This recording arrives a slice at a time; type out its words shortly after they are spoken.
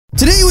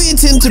Today we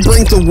attempt to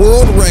break the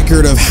world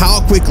record of how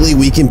quickly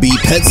we can beat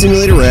Pet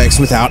Simulator X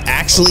without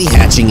actually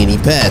hatching any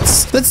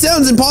pets. That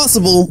sounds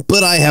impossible,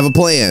 but I have a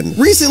plan.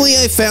 Recently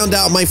I found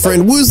out my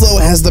friend Woozlo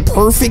has the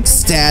perfect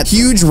stat,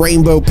 huge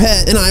rainbow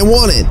pet, and I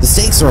want it. The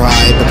stakes are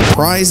high, but the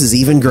prize is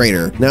even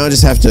greater. Now I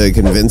just have to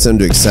convince him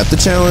to accept the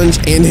challenge,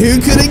 and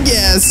who could have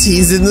guessed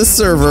he's in the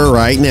server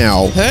right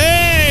now.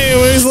 Hey,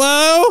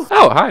 Woozlo!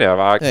 Oh, hi,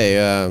 NightFoxx.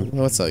 Hey,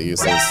 what's up,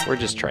 useless? We're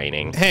just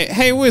training.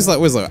 Hey,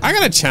 Woozlo, I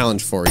got a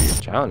challenge for you.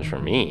 Challenge for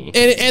me?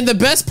 And the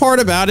best part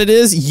about it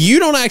is you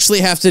don't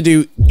actually have to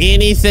do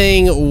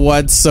anything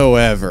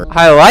whatsoever.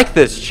 I like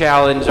this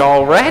challenge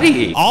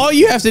already. All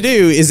you have to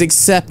do is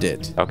accept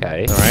it.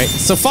 Okay. All right,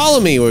 so follow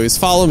me, Wooz,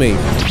 follow me.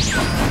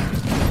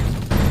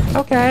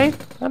 Okay,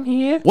 I'm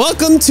here.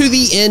 Welcome to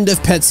the end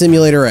of Pet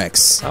Simulator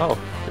X. Oh,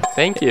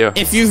 thank you.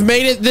 If you've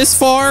made it this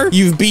far,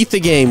 you've beat the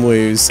game,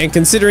 Wooz. And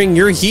considering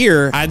you're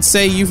here, I'd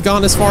say you've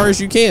gone as far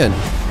as you can.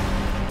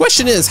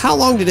 Question is, how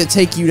long did it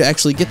take you to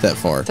actually get that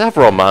far?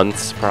 Several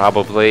months,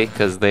 probably,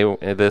 because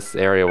this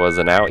area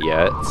wasn't out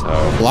yet, so.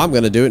 Well, I'm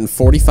gonna do it in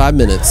 45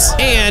 minutes.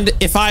 And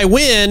if I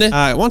win,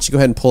 why don't you go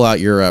ahead and pull out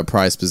your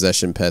prized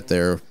possession pet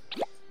there.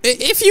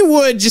 If you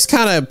would, just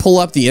kind of pull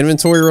up the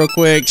inventory real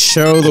quick,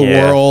 show the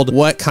world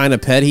what kind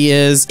of pet he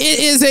is. It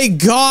is a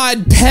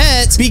god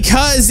pet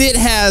because it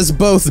has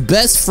both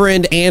best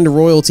friend and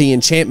royalty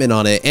enchantment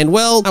on it. And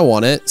well, I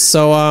want it.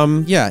 So,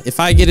 yeah, if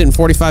I get it in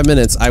 45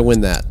 minutes, I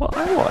win that. Well,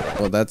 I want it.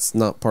 Well, that's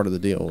not part of the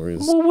deal,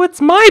 Ruse. Well, what's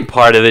my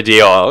part of the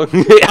deal?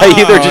 I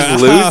either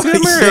just lose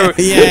him or...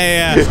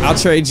 Yeah. I'll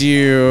trade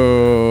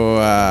you,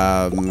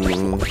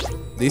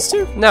 these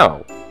two?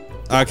 No.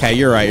 Okay,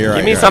 you're right.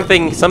 Give me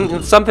something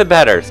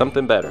better.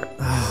 Something better.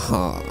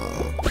 How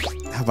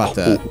about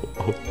that?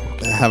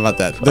 How about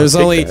that? There's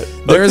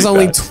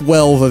only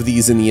 12 of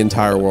these in the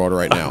entire world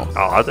right now. Oh,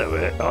 I'll do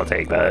it. I'll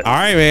take that. All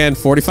right, man.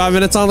 45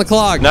 minutes on the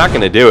clock. Not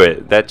gonna do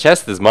it. That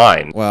chest is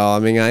mine. Well, I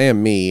mean, I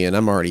am me, and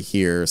I'm already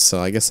here,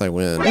 so I guess I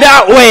win.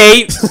 No,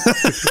 wait!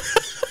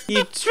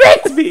 You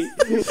tricked me!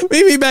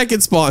 Meet me back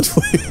at spawn.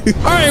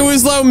 Alright,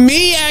 Woozlo,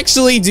 me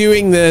actually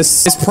doing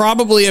this is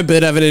probably a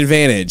bit of an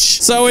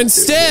advantage. So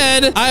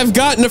instead, I've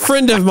gotten a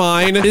friend of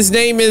mine. His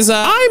name is,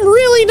 I'm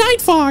really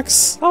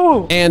NightFoxx.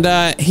 Oh.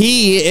 And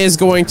he is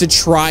going to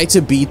try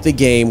to beat the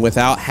game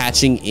without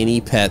hatching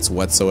any pets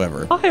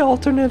whatsoever. Hi,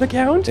 alternate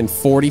account. In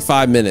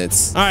 45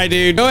 minutes. Alright,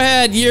 dude. Go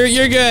ahead.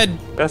 You're good.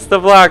 Best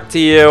of luck to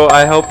you.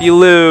 I hope you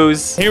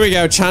lose. Here we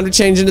go. Time to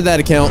change into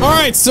that account.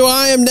 Alright, so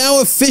I am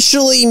now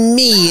officially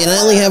me. And I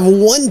only have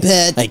one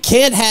pet. I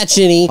can't hatch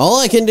any.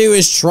 All I can do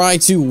is try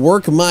to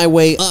work my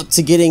way up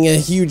to getting a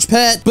huge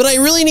pet, but I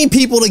really need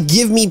people to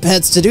give me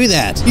pets to do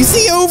that. You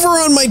see, over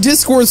on my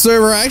Discord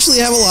server, I actually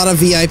have a lot of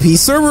VIP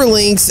server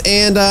links,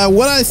 and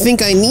what I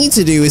think I need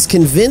to do is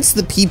convince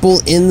the people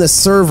in the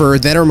server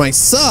that are my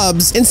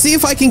subs and see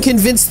if I can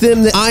convince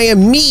them that I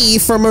am me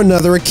from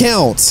another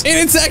account. And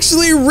it's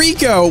actually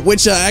Rico,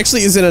 which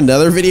actually is in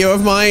another video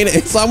of mine,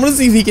 so I'm gonna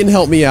see if he can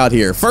help me out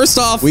here. First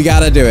off, we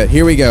gotta do it.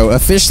 Here we go.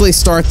 Officially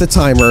start the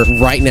timer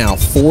right now.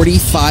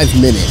 45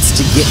 minutes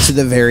to get to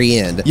the very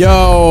end.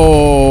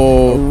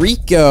 Yo,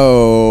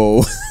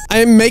 Rico.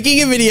 I'm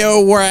making a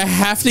video where I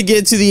have to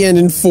get to the end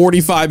in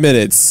 45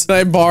 minutes.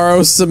 I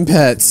borrow some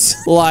pets,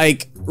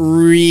 like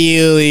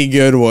really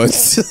good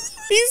ones.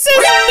 He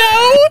says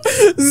no!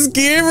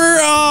 Scammer,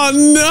 oh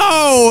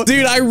no!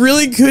 Dude, I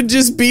really could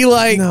just be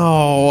like,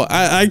 no,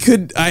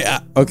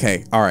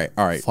 okay, all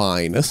right,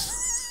 fine.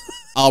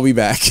 I'll be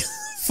back.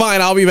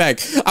 Fine, I'll be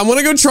back. I'm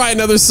gonna go try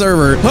another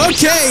server.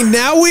 Okay,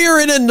 now we are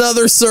in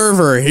another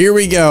server. Here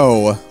we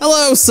go.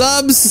 Hello,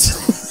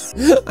 subs.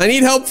 I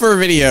need help for a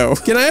video.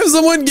 Can I have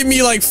someone give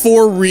me like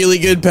 4 really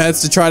good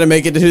pets to try to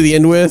make it to the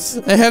end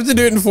with? I have to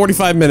do it in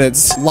 45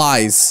 minutes.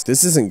 Lies.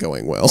 This isn't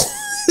going well.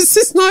 This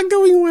is not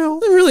going well.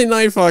 I'm really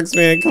NightFoxx,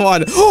 man. Come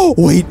on. Oh,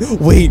 wait.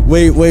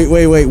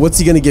 What's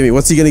he gonna give me?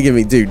 What's he gonna give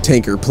me? Dude,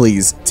 Tanker,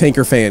 please.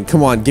 Tanker fan,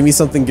 come on. Give me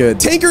something good.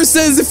 Tanker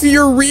says if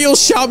you're real,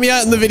 shout me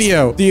out in the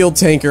video. Deal,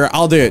 Tanker.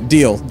 I'll do it.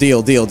 Deal.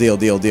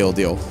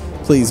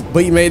 Please,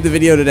 but you made the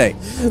video today.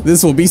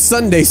 This will be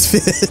Sunday's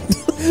fit.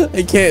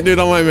 I can't do it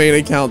on my main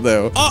account,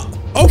 though.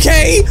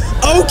 Okay.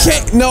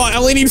 No, I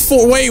only need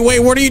 4. Wait,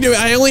 what are you doing?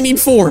 I only need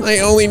 4. I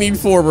only need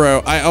 4,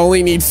 bro. I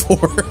only need 4.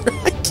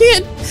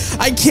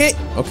 I can't.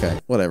 Okay,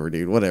 whatever,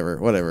 dude. Whatever.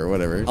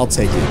 I'll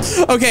take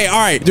it. Okay, all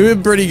right.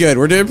 Doing pretty good.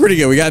 We're doing pretty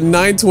good. We got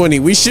 920.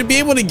 We should be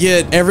able to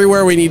get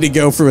everywhere we need to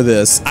go for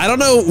this. I don't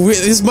know.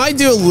 This might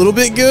do a little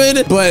bit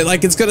good, but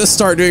like it's gonna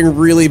start doing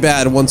really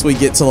bad once we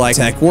get to like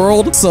Tech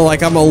World. So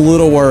like I'm a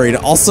little worried.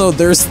 Also,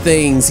 there's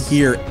things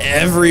here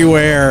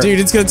everywhere. Dude,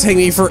 it's gonna take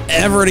me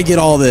forever to get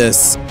all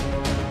this.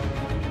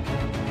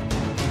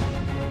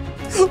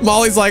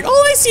 Molly's like, all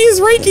I see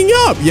is ranking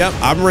up. Yep,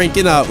 I'm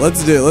ranking up.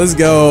 Let's do it. Let's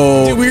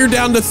go. Dude, we're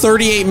down to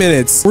 38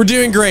 minutes. We're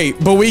doing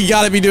great, but we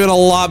gotta be doing a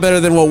lot better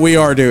than what we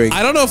are doing.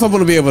 I don't know if I'm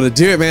gonna be able to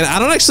do it, man. I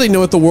don't actually know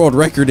what the world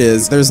record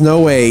is. There's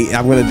no way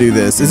I'm gonna do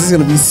this. This is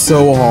gonna be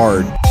so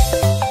hard.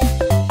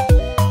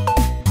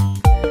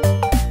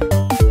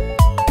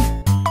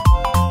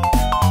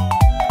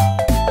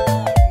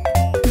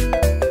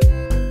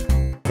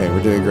 Okay,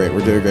 we're doing great.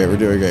 We're doing great. We're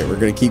doing great. We're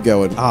gonna keep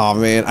going. Oh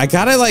man, I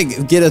gotta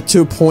like get it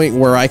to a point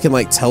where I can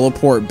like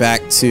teleport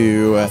back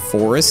to a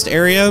forest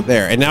area.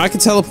 There, and now I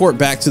can teleport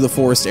back to the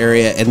forest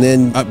area and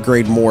then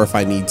upgrade more if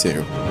I need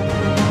to.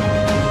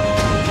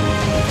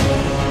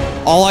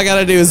 All I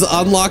gotta do is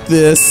unlock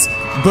this.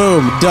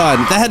 Boom, done.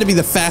 That had to be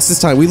the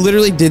fastest time. We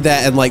literally did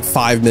that in like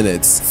 5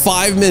 minutes.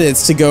 5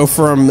 minutes to go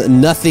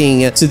from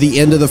nothing to the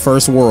end of the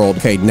first world.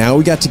 Okay, now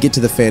we got to get to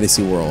the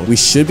fantasy world. We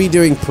should be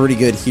doing pretty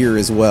good here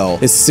as well.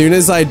 As soon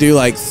as I do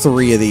like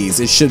 3 of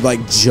these, it should like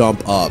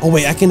jump up. Oh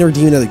wait, I can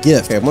redeem another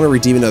gift. Okay, I'm gonna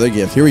redeem another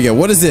gift. Here we go.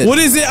 What is it? What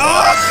is it?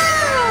 Oh!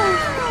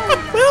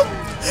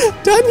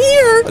 Done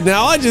here.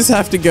 Now I just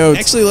have to go.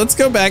 Actually, let's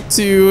go back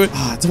to,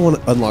 I don't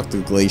want to unlock the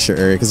glacier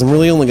area because I'm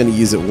really only going to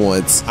use it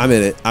once. I'm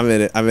in it. I'm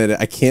in it. I'm in it.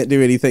 I can't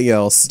do anything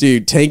else.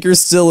 Dude,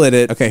 Tanker's still in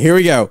it. Okay, here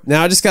we go.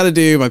 Now I just got to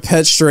do my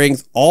pet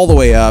strength all the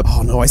way up.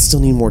 Oh no, I still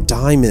need more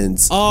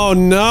diamonds. Oh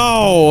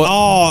no.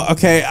 Oh,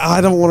 okay.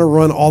 I don't want to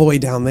run all the way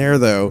down there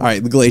though. All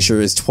right, the glacier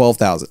is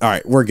 12,000. All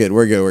right, we're good.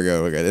 We're good. We're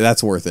good. We're good.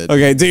 That's worth it.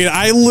 Okay, dude,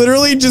 I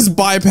literally just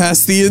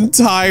bypassed the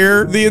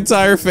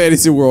entire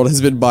fantasy world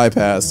has been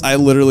bypassed. I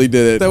literally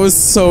did it. That was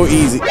so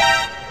easy.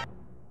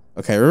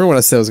 Okay, remember when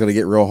I said it was gonna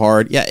get real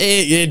hard? Yeah,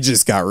 it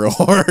just got real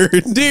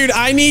hard. Dude,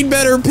 I need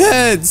better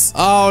pets.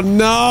 Oh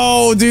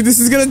no, dude, this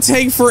is gonna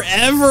take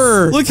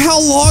forever. Look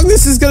how long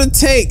this is gonna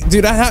take.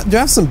 Dude, do I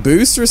have some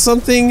boost or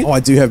something? Oh, I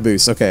do have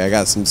boost. Okay, I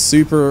got some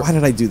super. Why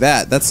did I do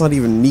that? That's not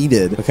even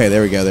needed. Okay,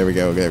 there we go, there we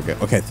go, there we go.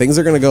 Okay, things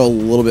are gonna go a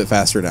little bit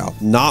faster now.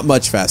 Not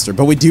much faster,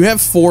 but we do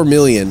have 4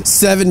 million,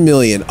 7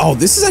 million. Oh,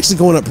 this is actually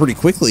going up pretty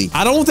quickly.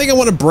 I don't think I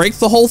want to break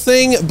the whole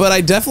thing, but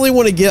I definitely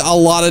want to get a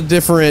lot of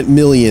different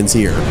millions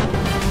here.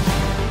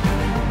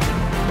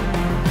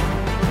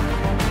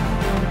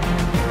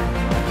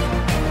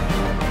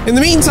 In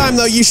the meantime,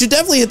 though, you should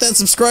definitely hit that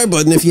subscribe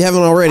button if you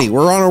haven't already.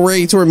 We're on our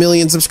way to 1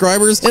 million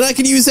subscribers, and I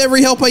can use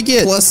every help I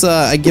get. Plus,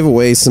 I give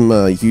away some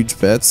huge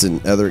pets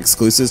and other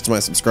exclusives to my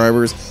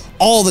subscribers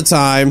all the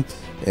time,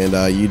 and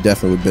you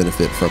definitely would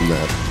benefit from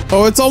that.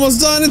 Oh, it's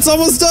almost done. It's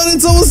almost done.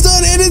 It's almost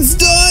done, and it's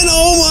done.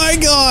 Oh my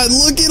God,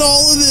 look at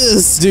all of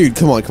this. Dude,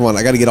 come on, come on.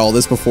 I got to get all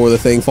this before the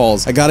thing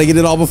falls. I got to get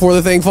it all before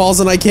the thing falls,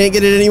 and I can't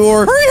get it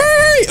anymore. Hurry, hurry.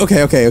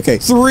 Okay, okay, okay.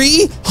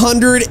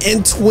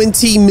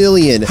 320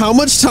 million. How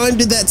much time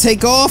did that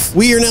take off?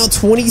 We are now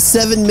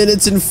 27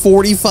 minutes and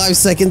 45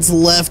 seconds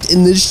left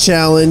in this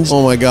challenge.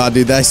 Oh my God,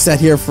 dude, I sat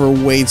here for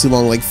way too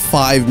long, like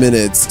 5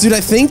 minutes. Dude, I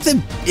think that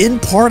in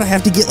part I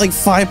have to get like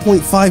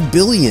 5.5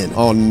 billion.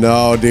 Oh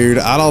no, dude,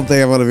 I don't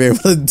think I'm gonna be able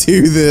to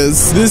do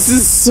this. This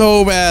is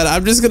so bad.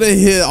 I'm just gonna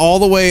hit all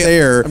the way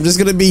there. I'm just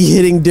gonna be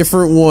hitting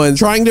different ones,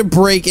 trying to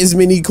break as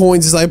many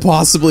coins as I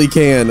possibly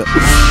can.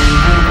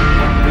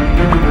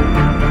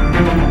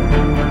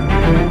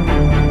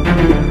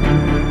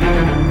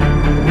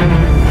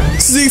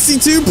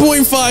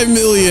 62.5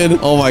 million.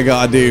 Oh my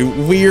God, dude.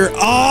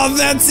 Oh,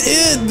 that's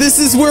it. This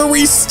is where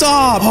we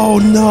stop. Oh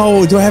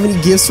no. Do I have any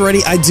gifts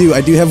ready? I do.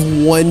 I do have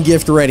 1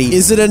 gift ready.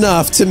 Is it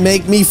enough to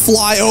make me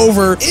fly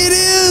over? It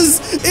is.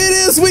 It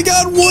is. We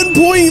got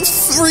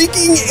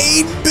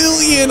 1.8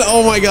 billion.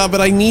 Oh my God,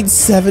 but I need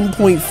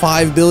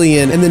 7.5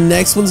 billion. And the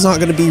next one's not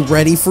going to be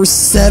ready for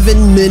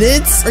 7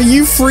 minutes. Are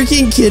you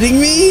freaking kidding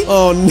me?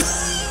 Oh no.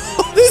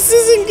 This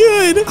isn't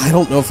good. I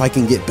don't know if I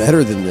can get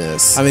better than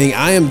this. I mean,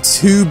 I am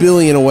 2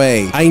 billion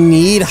away. I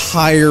need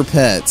higher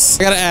pets.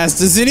 I gotta ask,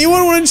 does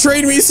anyone want to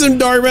trade me some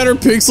dark matter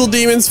pixel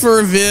demons for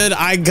a vid?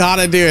 I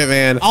gotta do it,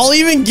 man. I'll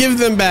even give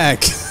them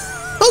back.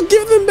 I'll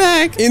give them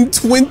back in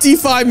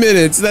 25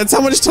 minutes. That's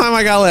how much time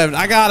I got left.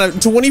 I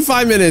got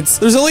 25 minutes.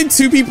 There's only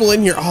 2 people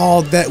in here.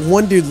 Oh, that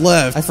one dude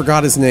left. I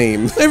forgot his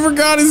name. I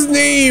forgot his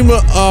name.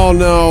 Oh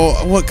no.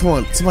 What? Come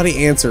on.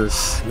 Somebody answer.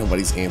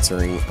 Nobody's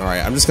answering. All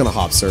right. I'm just going to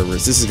hop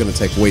servers. This is going to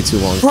take way too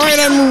long. All right.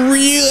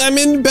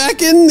 I'm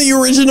back in the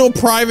original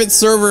private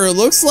server. It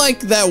looks like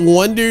that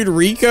one dude,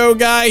 Rico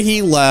guy,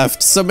 he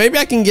left. So maybe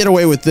I can get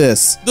away with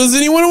this. Does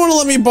anyone want to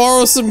let me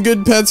borrow some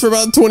good pets for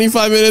about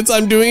 25 minutes?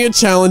 I'm doing a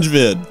challenge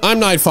vid. I'm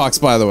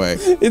NightFoxx, by the way.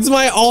 It's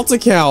my alt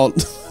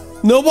account.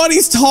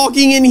 Nobody's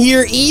talking in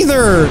here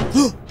either.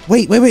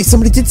 Wait,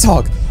 somebody did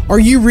talk. Are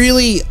you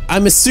really?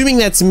 I'm assuming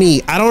that's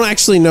me. I don't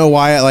actually know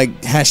why it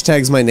like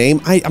hashtags my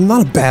name. I'm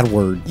not a bad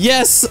word.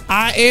 Yes,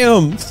 I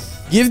am.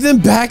 Give them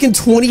back in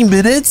 20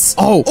 minutes?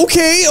 Oh,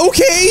 okay.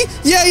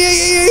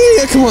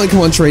 Yeah. Come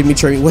on, trade me.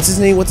 What's his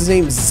name?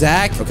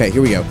 Zach. Okay,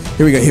 here we go. Oh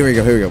my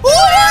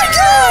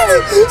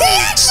God! He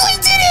actually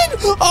did it!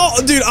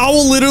 Oh, dude, I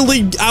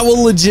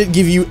will legit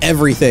give you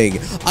everything.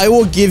 I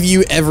will give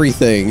you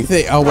everything.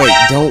 Oh, wait,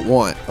 don't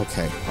want.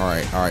 Okay, all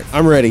right.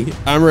 I'm ready.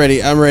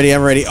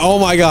 Oh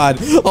my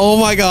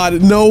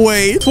God, no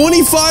way.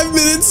 25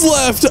 minutes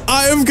left.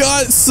 I have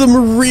got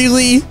some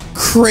really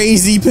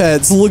crazy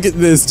pets. Look at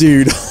this,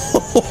 dude.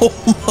 Oh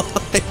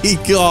my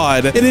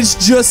God. And it's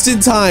just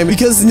in time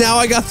because now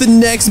I got the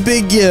next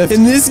big gift.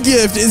 And this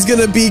gift is going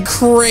to be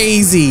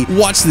crazy.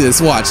 Watch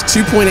this. Watch.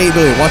 2.8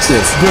 billion. Watch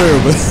this.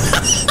 Boom.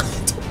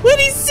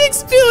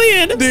 26 billion.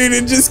 million. Dude,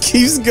 it just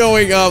keeps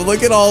going up.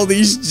 Look at all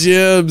these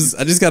gems.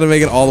 I just got to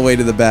make it all the way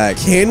to the back.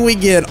 Can we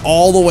get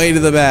all the way to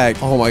the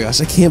back? Oh my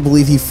gosh, I can't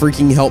believe he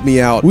freaking helped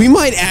me out. We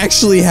might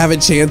actually have a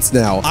chance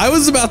now. I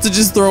was about to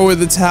just throw in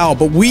the towel,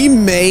 but we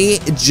may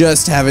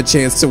just have a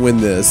chance to win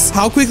this.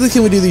 How quickly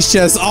can we do these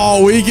chests?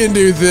 Oh, we can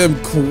do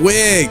them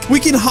quick. We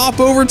can hop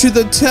over to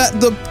the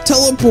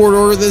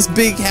teleporter, this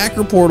big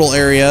hacker portal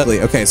area.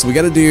 Okay, so we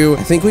got to do,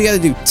 I think we got to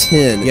do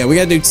 10. Yeah, we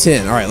got to do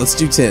 10. All right, let's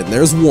do 10.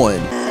 There's one.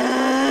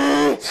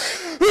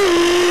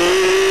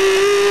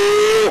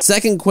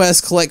 Second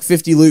quest, collect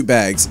 50 loot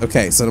bags.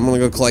 Okay, so I'm gonna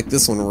go collect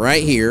this one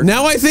right here.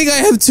 Now I think I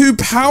have 2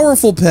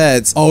 powerful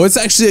pets. Oh, it's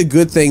actually a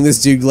good thing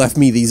this dude left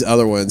me these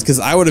other ones because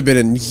I would have been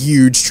in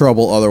huge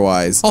trouble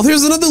otherwise. Oh,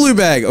 here's another loot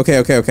bag.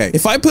 Okay.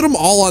 If I put them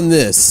all on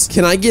this,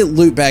 can I get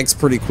loot bags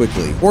pretty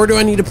quickly? Or do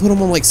I need to put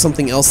them on like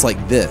something else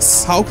like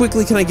this? How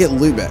quickly can I get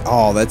loot bags?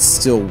 Oh, that's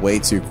still way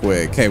too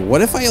quick. Okay,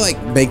 what if I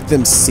like make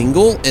them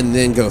single and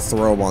then go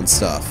throw them on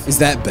stuff? Is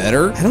that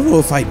better? I don't know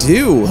if I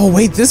do. Oh,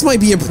 wait, this might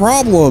be a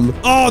problem.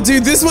 Oh,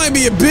 dude, this might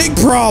be a big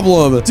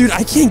problem. Dude,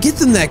 I can't get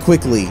them that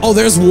quickly. Oh,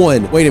 there's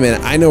one. Wait a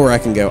minute. I know where I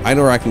can go. I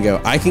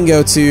can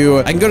go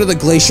to the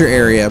glacier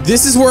area.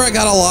 This is where I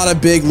got a lot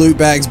of big loot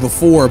bags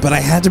before, but I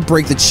had to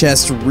break the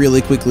chest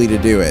really quickly to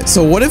do it.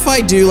 So what if I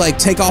do like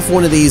take off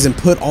one of these and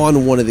put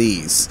on one of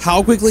these?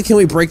 How quickly can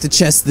we break the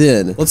chest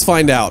then? Let's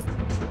find out.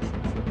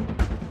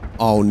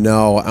 Oh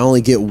no, I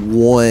only get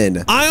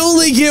one. I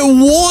only get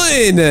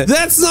one!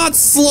 That's not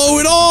slow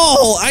at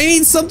all! I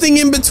need something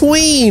in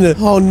between!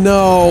 Oh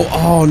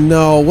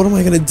no, what am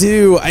I gonna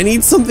do? I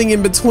need something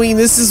in between.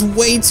 This is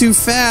way too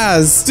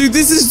fast. Dude,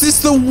 this is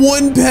just the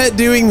one pet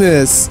doing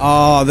this.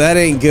 Oh, that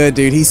ain't good,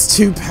 dude. He's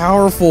too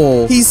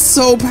powerful. He's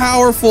so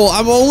powerful.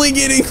 I'm only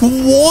getting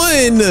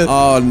one!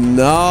 Oh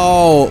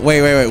no.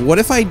 Wait. What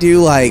if I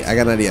do like, I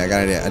got an idea.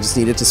 I just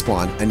need it to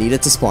spawn. I need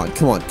it to spawn.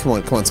 Come on,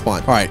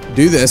 spawn. All right,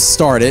 do this,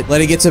 start it. Let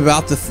it get to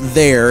about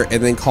there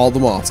and then call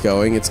them off. It's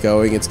going.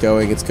 Call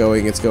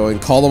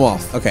them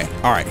off. Okay.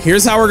 All right.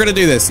 Here's how we're going to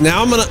do this.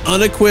 Now I'm going to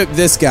unequip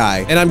this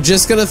guy and I'm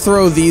just going to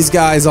throw these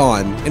guys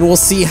on and we'll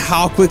see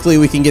how quickly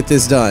we can get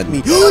this done.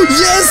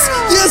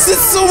 Yes,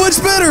 it's so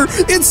much better.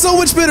 It's so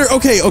much better.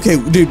 Okay,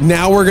 dude,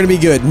 now we're going to be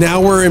good. Now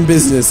we're in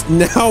business.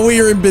 Now we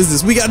are in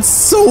business. We got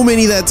so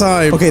many that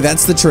time. Okay,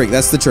 that's the trick.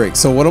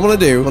 So what I'm going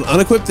to do, I'm going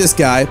to unequip this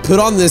guy, put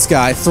on this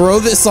guy, throw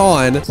this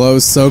on.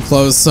 Close, so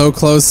close.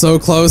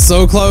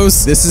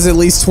 This is at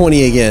least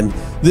 20 again.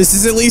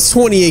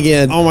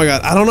 Oh my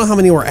god, I don't know how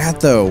many we're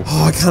at though.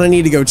 Oh, I kind of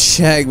need to go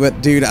check,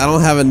 but dude, I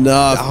don't have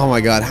enough. Oh my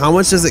god, how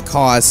much does it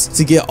cost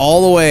to get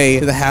all the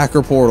way to the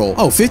hacker portal?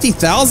 Oh,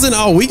 50,000?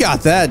 Oh, we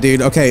got that,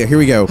 dude. Okay, here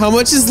we go. How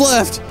much is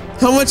left?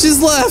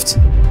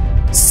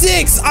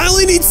 6! I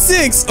only need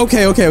 6!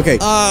 Okay.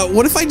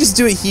 What if I just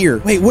do it here?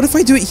 Wait, what if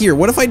I do it here?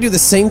 What if I do the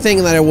same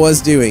thing that I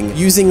was doing?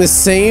 Using the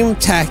same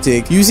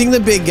tactic, using the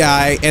big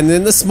guy and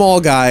then the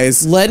small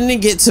guys, letting it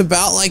get to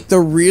about like the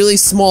really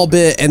small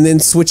bit and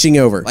then switching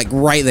over. Like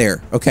right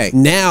there. Okay,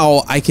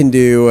 now I can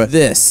do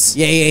this.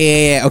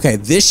 Yeah. Okay,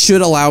 this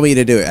should allow me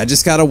to do it. I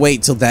just gotta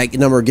wait till that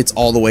number gets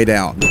all the way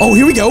down. Oh,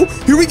 here we go.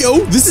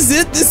 This is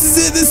it.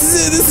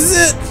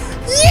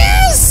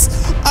 Yes!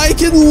 I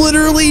can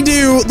literally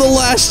do the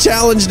last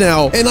challenge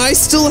now, and I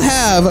still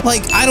have,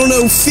 like, I don't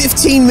know,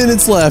 15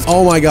 minutes left.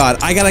 Oh my god,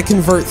 I gotta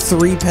convert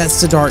 3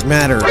 pets to dark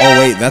matter. Oh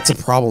wait, that's a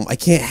problem. I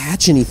can't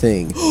hatch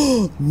anything.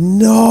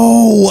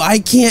 No, I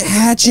can't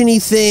hatch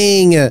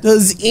anything.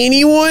 Does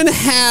anyone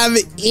have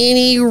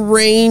any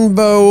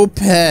rainbow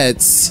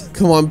pets?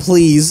 Come on,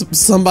 please.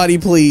 Somebody,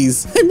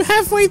 please. I'm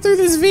halfway through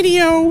this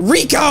video.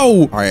 Rico!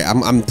 All right,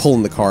 I'm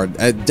pulling the card.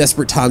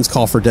 Desperate times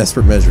call for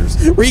desperate measures.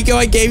 Rico,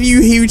 I gave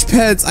you huge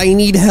pets. I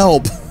need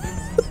help.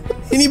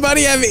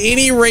 Anybody have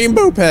any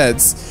rainbow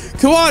pets?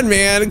 Come on,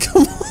 man.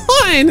 Come on.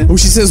 Oh,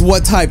 she says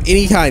what type?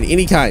 Any kind.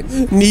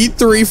 Need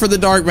 3 for the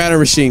dark matter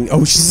machine.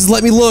 Oh, she says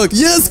let me look.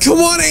 Yes, come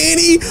on,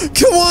 Annie.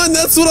 Come on,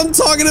 that's what I'm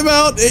talking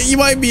about. You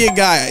might be a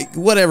guy.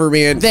 Whatever,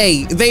 man.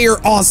 They are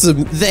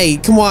awesome.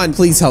 Come on,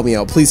 please help me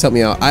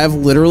out. I've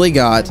literally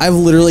got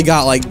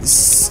like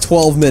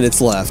 12 minutes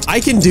left. I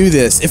can do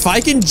this. If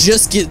I can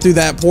just get through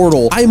that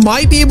portal, I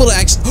might be able to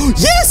actually. Oh,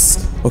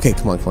 yes! Okay,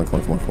 come on.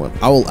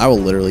 I will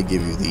literally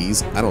give you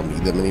these. I don't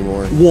need them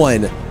anymore.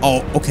 1.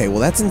 Oh, okay, well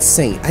that's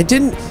insane.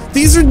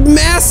 These are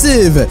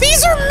massive.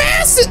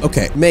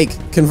 Okay,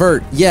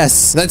 convert.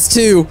 Yes, that's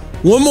 2.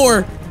 One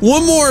more.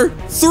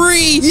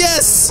 3.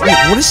 Yes. Wait,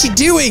 what is she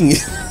doing?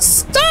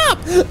 Stop.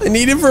 I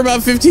need it for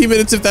about 15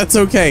 minutes if that's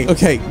okay.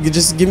 Okay, you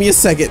just give me a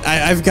second.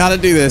 I've got to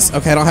do this.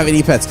 Okay, I don't have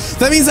any pets.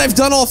 That means I've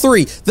done all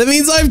 3.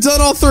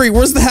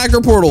 Where's the hacker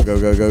portal? Go.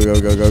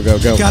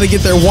 Gotta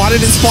get there. Why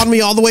did it spawn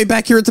me all the way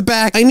back here at the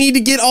back? I need to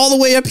get all the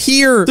way up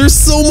here. There's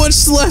so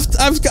much left.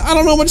 I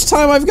don't know how much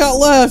time I've got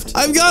left.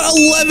 I've got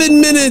 11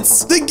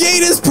 minutes. The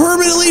gate is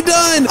permanently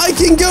done. I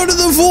can go to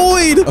the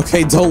void.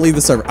 Okay, don't leave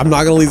the server. I'm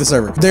not gonna leave the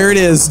server. There it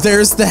is.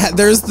 There's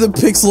the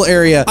pixel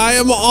area. I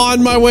am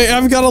on my way.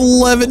 I've got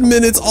 11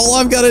 minutes. All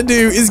I've got to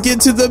do is get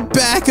to the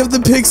back of the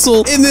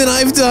pixel, and then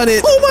I've done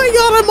it. Oh my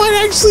god, I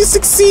might actually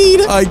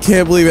succeed. I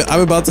can't believe it. I'm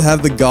about to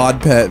have the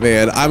god pet,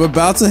 man. I'm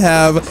about to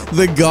have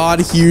the god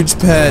huge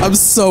pet. I'm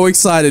so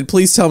excited.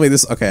 Please tell me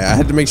this. Okay, I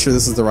had to make sure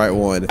this is the right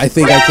one. I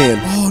think I can.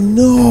 Oh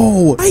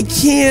no, I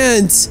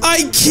can't.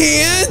 I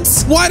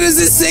can't. Why does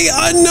it say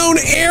unknown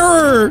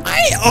error?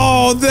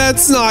 Oh,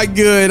 that's not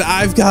good.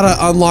 I've got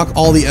to unlock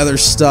all the other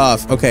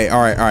stuff. Okay,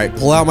 all right.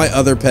 Pull out my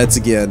other pets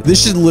again.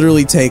 This should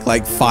literally take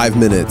like 5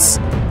 minutes.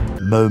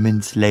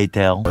 Moments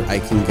later. I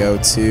can go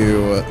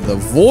to the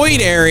void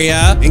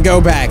area and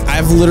go back.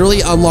 I've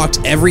literally unlocked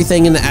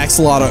everything in the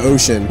Axolotl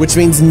Ocean, which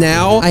means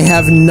now I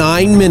have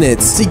 9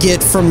 minutes to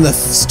get from the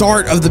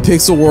start of the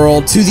pixel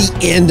world to the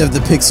end of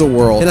the pixel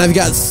world. And I've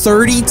got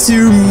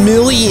 32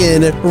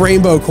 million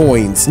rainbow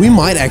coins. We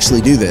might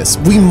actually do this.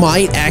 We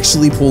might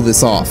actually pull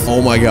this off.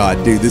 Oh my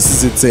god, dude, this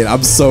is insane.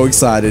 I'm so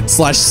excited /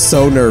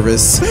 so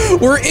nervous.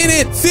 We're in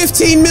it.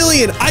 15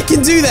 million. I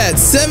can do that.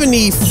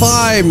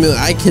 75 million.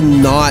 I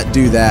cannot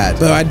do that,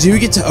 but I do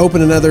get to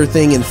open another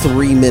thing in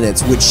 3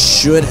 minutes, which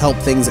should help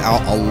things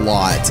out a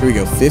lot. Here we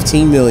go,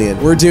 15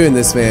 million. We're doing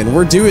this, man.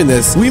 We're doing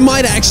this. We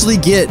might actually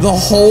get the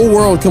whole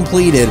world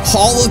completed.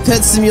 All of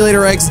Pet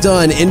Simulator X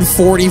done in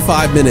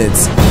 45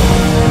 minutes.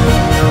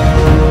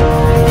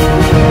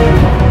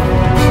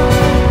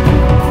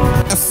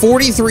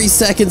 43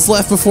 seconds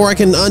left before I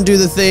can undo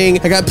the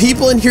thing. I got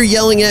people in here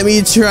yelling at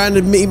me, trying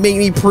to make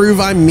me prove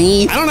I'm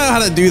me. I don't know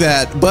how to do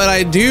that, but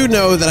I do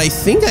know that I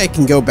think I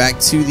can go back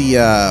to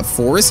the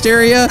forest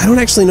area. I don't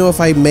actually know if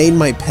I made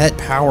my pet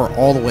power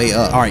all the way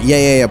up. All right,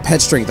 yeah.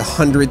 Pet strength,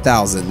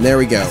 100,000. There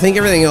we go. I think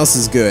everything else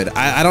is good.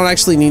 I don't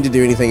actually need to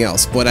do anything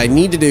else. What I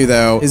need to do,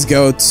 though, is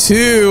go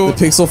to the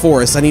Pixel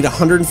Forest. I need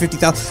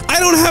 150,000. I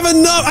don't have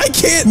enough. I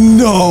can't.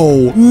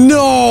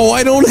 No,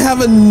 I don't have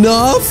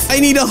enough.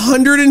 I need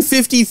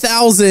 150,000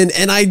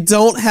 and I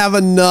don't have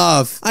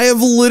enough. I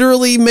have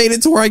literally made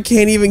it to where I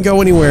can't even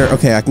go anywhere.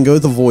 Okay, I can go to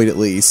the void at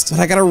least, but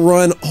I gotta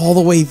run all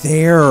the way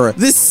there.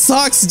 This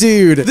sucks,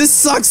 dude. This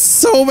sucks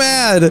so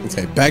bad.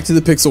 Okay, back to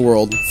the pixel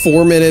world.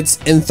 4 minutes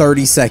and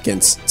 30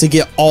 seconds to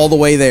get all the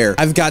way there.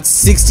 I've got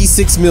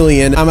 66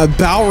 million. I'm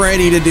about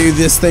ready to do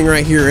this thing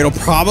right here. It'll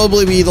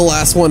probably be the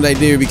last one that I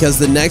do because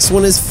the next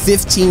one is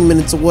 15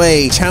 minutes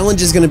away.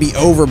 Challenge is gonna be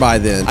over by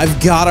then. I've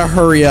gotta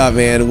hurry up,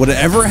 man.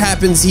 Whatever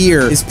happens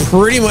here is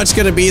pretty much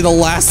gonna be the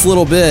last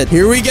little bit.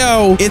 Here we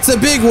go. It's a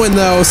big one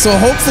though, so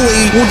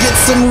hopefully we'll get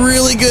some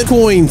really good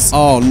coins.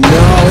 Oh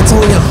no, it's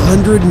only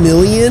 100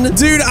 million?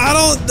 Dude,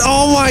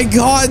 oh my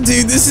god,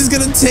 dude, this is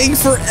gonna take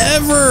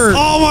forever.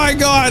 Oh my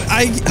god,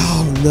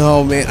 oh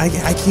no, man,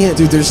 I can't,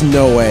 dude, there's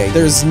no way.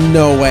 There's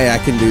no way I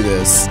can do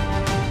this.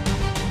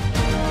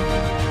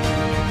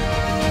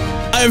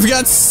 I've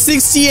got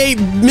 68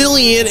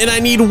 million and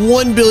I need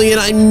 1 billion.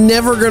 I'm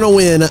never gonna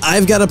win.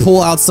 I've got to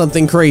pull out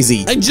something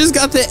crazy. I just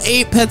got the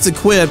 8 pets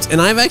equipped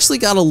and I've actually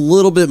got a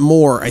little bit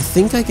more. I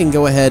think I can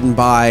go ahead and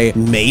buy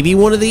maybe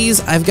one of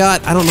these. I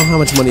don't know how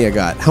much money I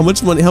got. How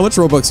much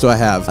Robux do I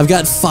have? I've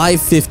got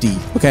 550.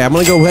 Okay, I'm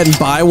gonna go ahead and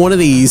buy one of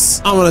these.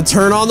 I'm gonna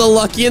turn on the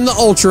Lucky and the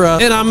Ultra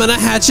and I'm gonna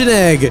hatch an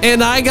egg.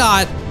 And I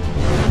got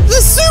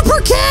the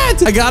Super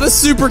Cat! I got a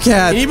Super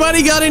Cat.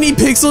 Anybody got any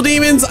Pixel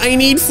Demons? I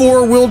need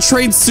 4. We'll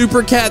trade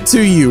Super Cat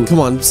to you. Come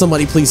on,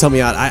 somebody please help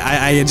me out.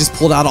 I just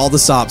pulled out all the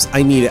stops.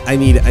 I need it.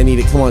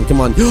 Come on.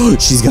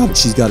 She's got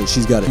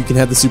it. You can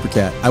have the Super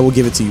Cat. I will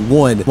give it to you.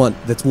 One.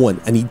 That's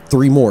 1. I need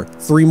 3 more.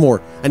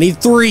 I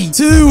need 3.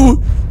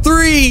 2,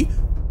 3,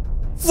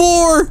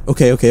 4.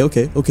 Okay.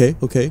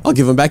 I'll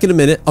give him back in a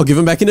minute.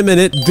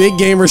 Big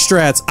gamer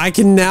strats. I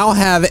can now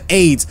have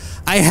 8.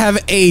 I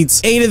have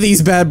 8. 8 of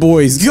these bad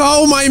boys.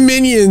 Go, my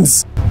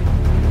minions.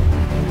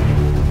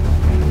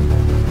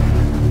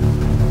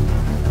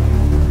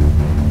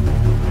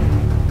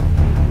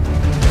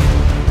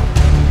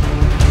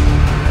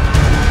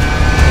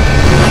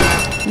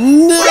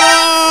 No,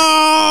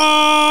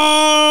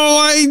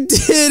 I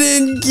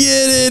didn't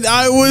get it.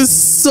 I was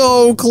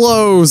so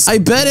close. I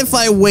bet if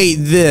I wait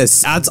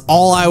this, that's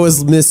all I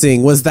was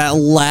missing was that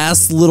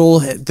last little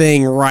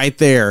thing right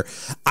there.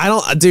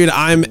 Dude,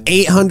 I'm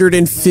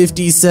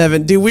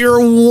 857. Dude, we were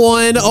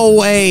 1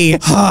 away.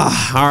 All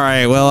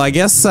right, well, I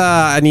guess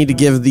I need to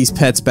give these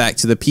pets back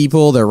to the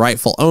people, their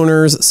rightful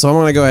owners. So I'm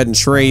gonna go ahead and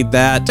trade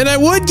that. And I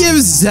would give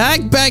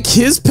Zach back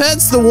his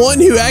pets, the one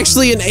who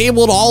actually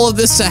enabled all of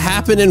this to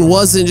happen and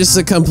wasn't just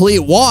a complete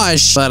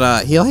wash.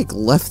 But he like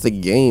left the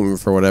game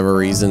for whatever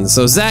reason.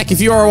 So Zach, if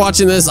you are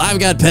watching this, I've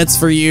got pets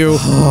for you.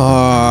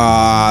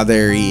 Ah,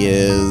 there he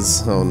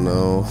is. Oh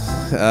no.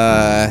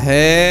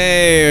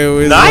 Hey,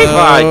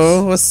 NightFoxx.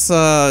 What's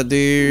up,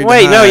 dude?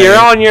 Wait, no, you're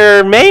on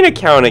your main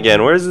account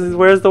again. Where's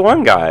the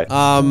one guy?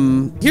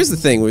 Here's the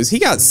thing, was he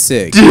got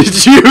sick.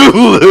 Did you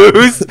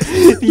lose?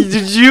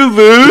 Did you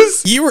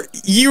lose?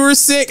 You were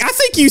sick. I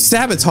think you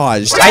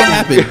sabotaged. What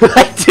happened?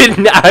 I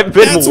didn't. I've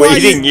been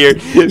waiting here.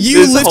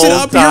 You lifted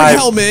up your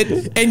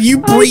helmet and you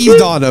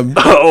breathed on him.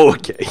 Oh,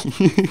 okay.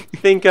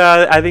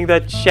 I think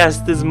that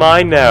chest is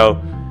mine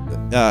now.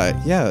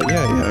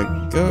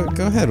 Yeah.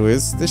 Go ahead,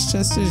 Wiz. This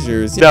chest is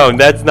yours. Yeah. No,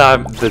 that's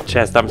not the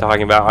chest I'm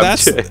talking about.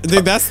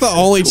 Dude, that's the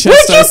only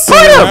chest I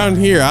see around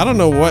here. I don't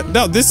know what.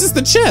 No, this is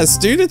the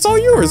chest, dude. It's all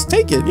yours.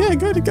 Take it. Yeah,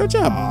 go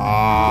job.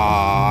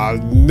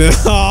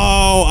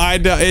 No,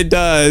 it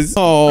does.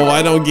 Oh,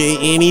 I don't get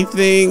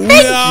anything.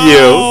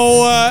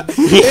 No,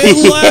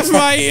 it left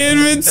my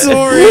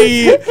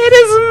inventory. It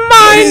is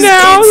mine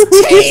now.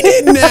 It's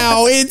tainted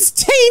now. It's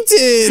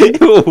tainted.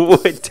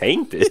 What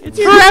tainted? It's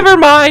forever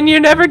mine. You're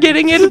never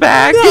getting it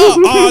back. No.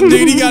 Oh,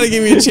 dude, you gotta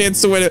give me a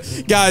chance to win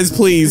it. Guys,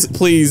 please.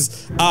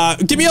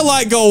 Give me a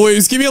like goal,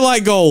 Wiz. Give me a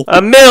like goal.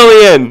 1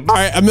 million. All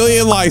right, 1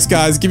 million likes,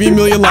 guys. Give me 1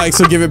 million likes,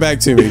 so give it back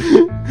to me.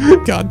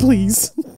 God, please.